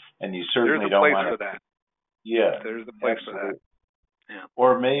 and you certainly don't want to. There's a place for that. Yeah. There's a place absolutely. for that. Yeah.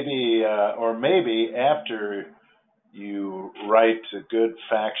 Or maybe after you write good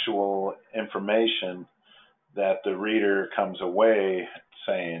factual information that the reader comes away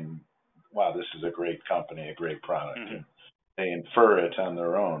saying, wow, this is a great company, a great product. Mm-hmm. And they infer it on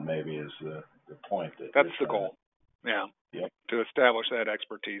their own, maybe, is the point. That's the goal. Yeah. Yep. To establish that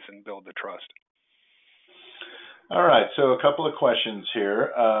expertise and build the trust. All right. So a couple of questions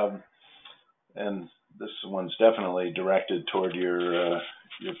here. And this one's definitely directed toward your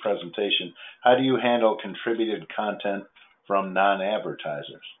presentation. How do you handle contributed content from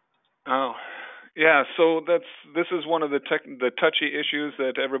non-advertisers? Oh, yeah. So this is one of the touchy issues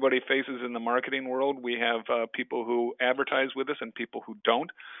that everybody faces in the marketing world. We have people who advertise with us and people who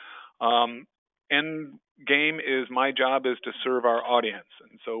don't. End game is my job is to serve our audience,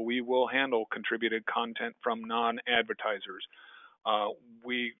 and so we will handle contributed content from non-advertisers.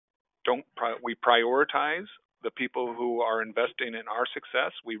 We prioritize the people who are investing in our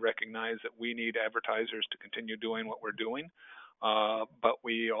success. We recognize that we need advertisers to continue doing what we're doing, but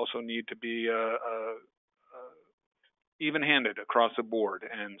we also need to be even-handed across the board.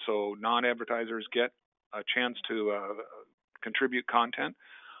 And so non-advertisers get a chance to contribute content.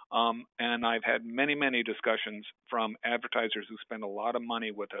 And I've had many, many discussions from advertisers who spend a lot of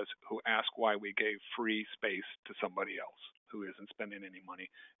money with us who ask why we gave free space to somebody else who isn't spending any money.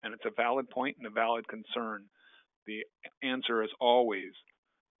 And it's a valid point and a valid concern. The answer is always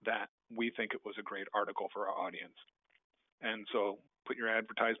that we think it was a great article for our audience. And so put your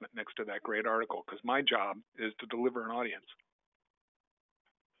advertisement next to that great article, because my job is to deliver an audience.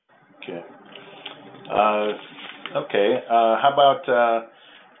 Okay. How about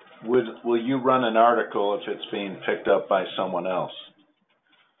will you run an article if it's being picked up by someone else?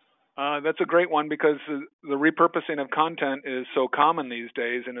 That's a great one because the repurposing of content is so common these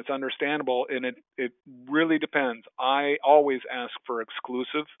days, and it's understandable, and it really depends. I always ask for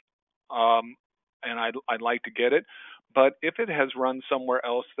exclusive, um, and I'd like to get it, but if it has run somewhere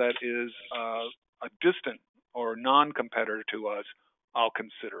else that is a distant or non-competitor to us, I'll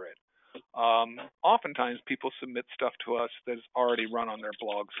consider it. Oftentimes, people submit stuff to us that's already run on their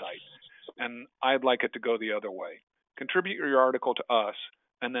blog site, and I'd like it to go the other way. Contribute your article to us,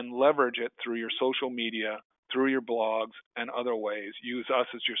 and then leverage it through your social media, through your blogs, and other ways. Use us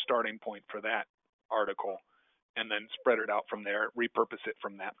as your starting point for that article, and then spread it out from there, repurpose it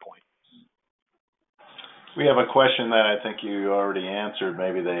from that point. We have a question that I think you already answered.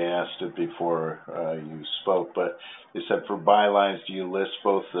 Maybe they asked it before you spoke, but they said for bylines, do you list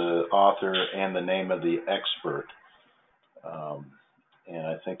both the author and the name of the expert? And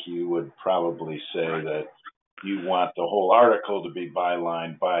I think you would probably say that you want the whole article to be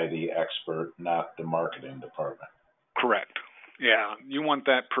bylined by the expert, not the marketing department. Correct. Yeah, you want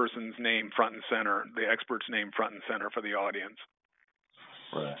that person's name front and center, the expert's name front and center for the audience.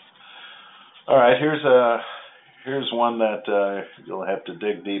 Right. All right. Here's one that you'll have to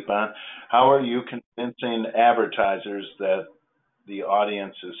dig deep on. How are you convincing advertisers that the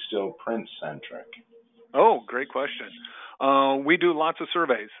audience is still print centric? Oh, great question. We do lots of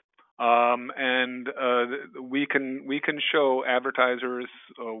surveys, and we can show advertisers.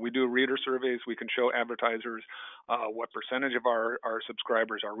 We do reader surveys. We can show advertisers what percentage of our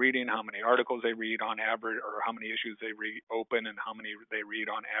subscribers are reading, how many articles they read on average, or how many issues they open, and how many they read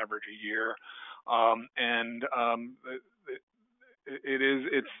on average a year.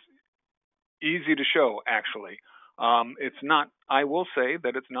 It's easy to show, actually. It's not. I will say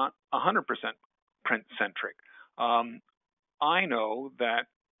that it's not 100% print centric. I know that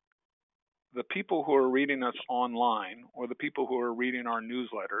the people who are reading us online or the people who are reading our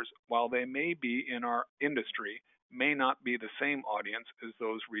newsletters, while they may be in our industry, may not be the same audience as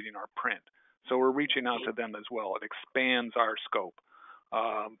those reading our print. So we're reaching out to them as well. It expands our scope.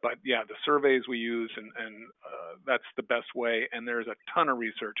 But yeah, the surveys we use, and that's the best way. And there's a ton of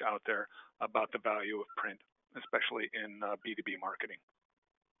research out there about the value of print, especially in B2B marketing.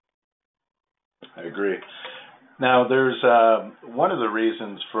 I agree. Now, there's one of the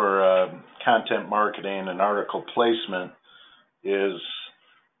reasons for content marketing and article placement is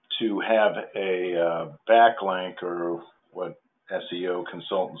to have a backlink, or what SEO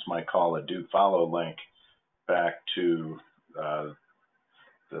consultants might call a do follow link, back to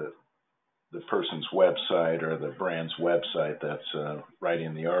the person's website or the brand's website that's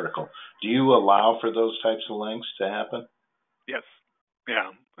writing the article. Do you allow for those types of links to happen? Yes.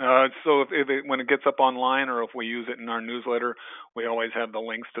 Yeah. So when it gets up online, or if we use it in our newsletter, we always have the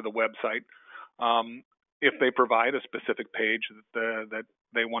links to the website. If they provide a specific page that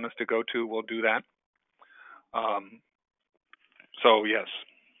they want us to go to, we'll do that. So yes.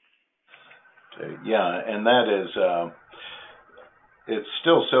 Okay. Yeah, and that is it's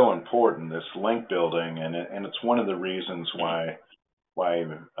still so important, this link building, and it's one of the reasons why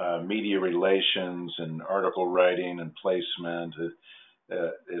media relations and article writing and placement,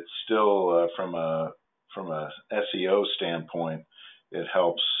 it's still from a SEO standpoint, it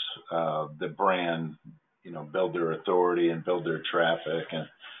helps the brand, build their authority and build their traffic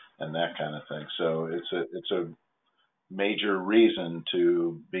and that kind of thing. So it's a major reason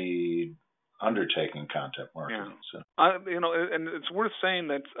to be undertaking content marketing. Yeah. And it's worth saying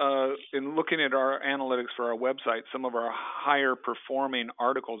that in looking at our analytics for our website, some of our higher performing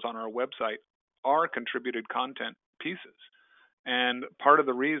articles on our website are contributed content pieces. And part of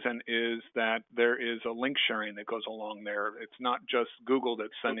the reason is that there is a link sharing that goes along there. It's not just Google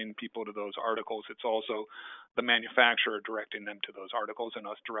that's sending people to those articles. It's also the manufacturer directing them to those articles and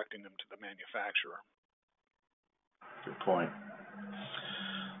us directing them to the manufacturer. Good point.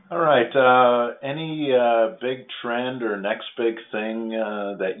 All right. Any big trend or next big thing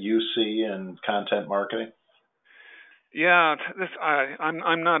that you see in content marketing? Yeah,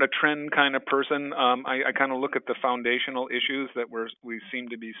 I'm not a trend kind of person. I kind of look at the foundational issues that we seem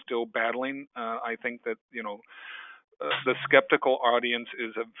to be still battling. I think that the skeptical audience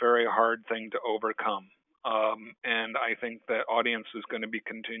is a very hard thing to overcome, and I think that audience is going to be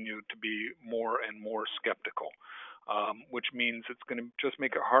continued to be more and more skeptical, which means it's going to just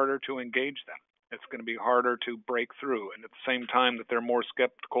make it harder to engage them. It's going to be harder to break through. And at the same time that they're more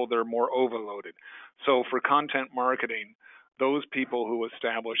skeptical, they're more overloaded. So for content marketing, those people who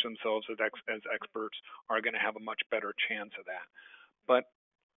establish themselves as experts are going to have a much better chance of that. But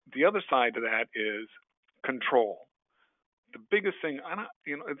the other side to that is control. the biggest thing,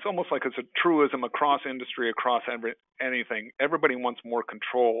 it's almost like it's a truism across industry, across anything. Everybody wants more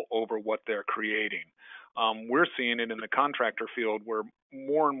control over what they're creating. We're seeing it in the contractor field where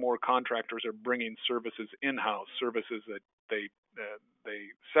more and more contractors are bringing services in-house, services that they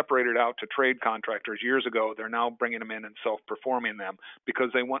separated out to trade contractors years ago. They're now bringing them in and self-performing them because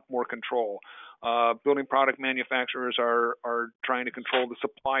they want more control. Building product manufacturers are trying to control the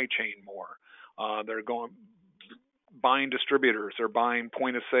supply chain more. They're buying distributors, they're buying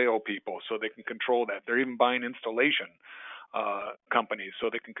point of sale people so they can control that. They're even buying installation companies so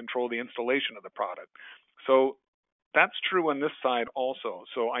they can control the installation of the product. So that's true on this side also.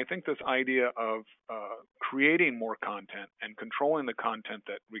 So I think this idea of creating more content and controlling the content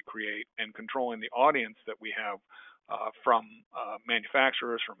that we create and controlling the audience that we have from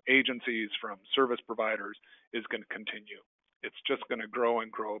manufacturers, from agencies, from service providers is going to continue. It's just going to grow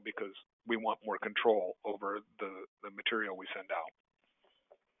and grow because we want more control over the material we send out.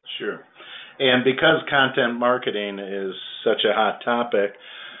 Sure. And because content marketing is such a hot topic,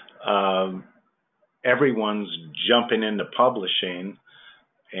 everyone's jumping into publishing,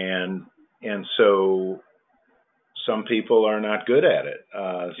 and so some people are not good at it.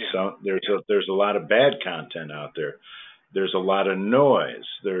 So there's a lot of bad content out there. There's a lot of noise.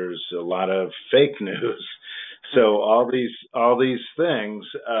 There's a lot of fake news. So all these things,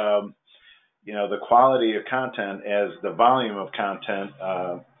 the quality of content as the volume of content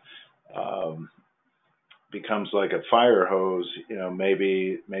becomes like a fire hose.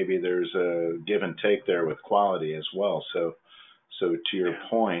 Maybe there's a give and take there with quality as well. So to your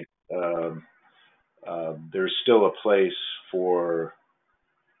point, there's still a place for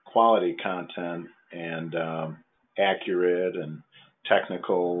quality content and accurate and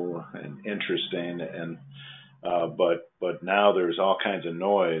technical and interesting, and but now there's all kinds of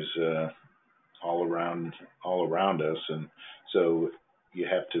noise all around us, and so you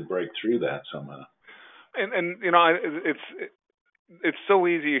have to break through that somehow. And it's so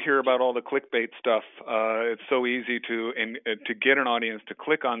easy to hear about all the clickbait stuff. It's so easy to get an audience to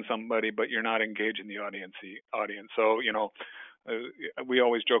click on somebody, but you're not engaging the audience. So we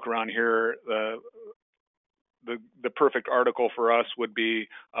always joke around here. The perfect article for us would be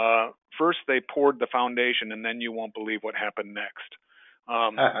first they poured the foundation and then you won't believe what happened next.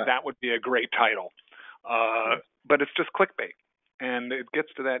 That would be a great title. But it's just clickbait. And it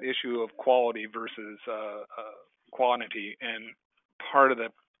gets to that issue of quality versus quantity. And part of the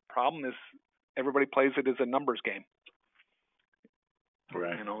problem is everybody plays it as a numbers game.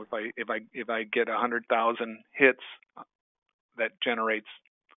 Right. If I get 100,000 hits, that generates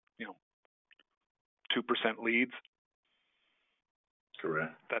 2% leads.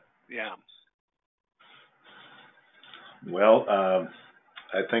 Correct. Well, I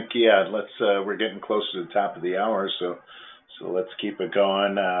think let's. We're getting close to the top of the hour, so let's keep it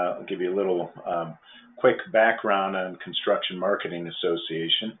going. I'll give you a little quick background on Construction Marketing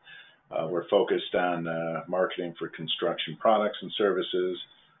Association. We're focused on marketing for construction products and services,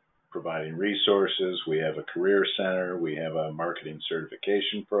 providing resources. We have a career center. We have a marketing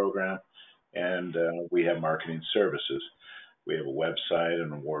certification program. And we have marketing services. We have a website,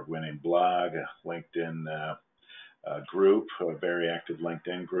 an award-winning blog, a LinkedIn group, a very active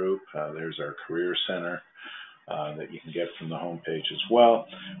LinkedIn group. There's our career center that you can get from the homepage as well.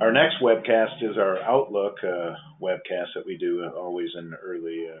 Our next webcast is our Outlook webcast that we do always in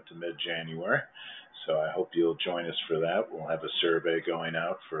early to mid-January. So I hope you'll join us for that. We'll have a survey going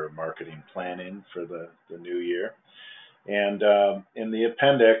out for marketing planning for the new year. And in the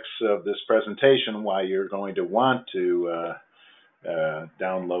appendix of this presentation, why you're going to want to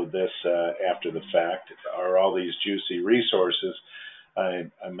download this after the fact are all these juicy resources.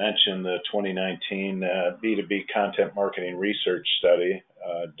 I mentioned the 2019 B2B Content Marketing Research Study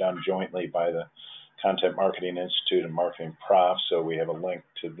done jointly by the Content Marketing Institute and Marketing Prof, so we have a link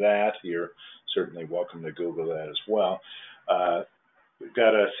to that. You're certainly welcome to Google that as well. We've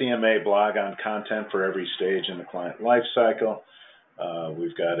got a CMA blog on content for every stage in the client life cycle.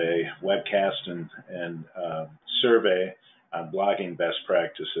 We've got a webcast and survey on blogging best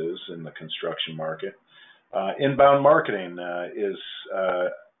practices in the construction market. Inbound marketing is a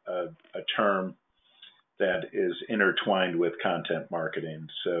term that is intertwined with content marketing.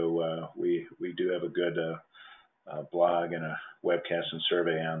 So we do have a good blog and a webcast and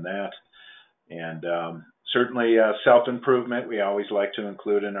survey on that. And certainly self-improvement, we always like to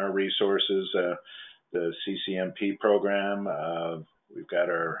include in our resources, the CCMP program. We've got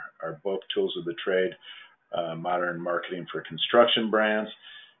our book, Tools of the Trade, Modern Marketing for Construction Brands,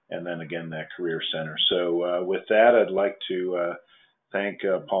 and then again, that Career Center. So with that, I'd like to thank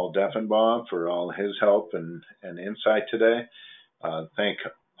Paul Deffenbaugh for all his help and insight today. Thank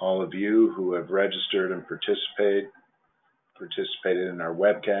all of you who have registered and participated in our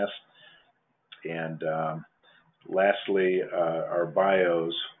webcast. And lastly, our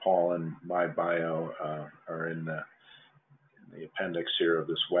bios, Paul and my bio, are in the appendix here of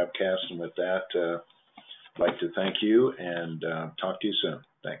this webcast. And with that, I'd like to thank you and talk to you soon.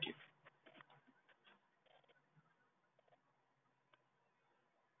 Thank you.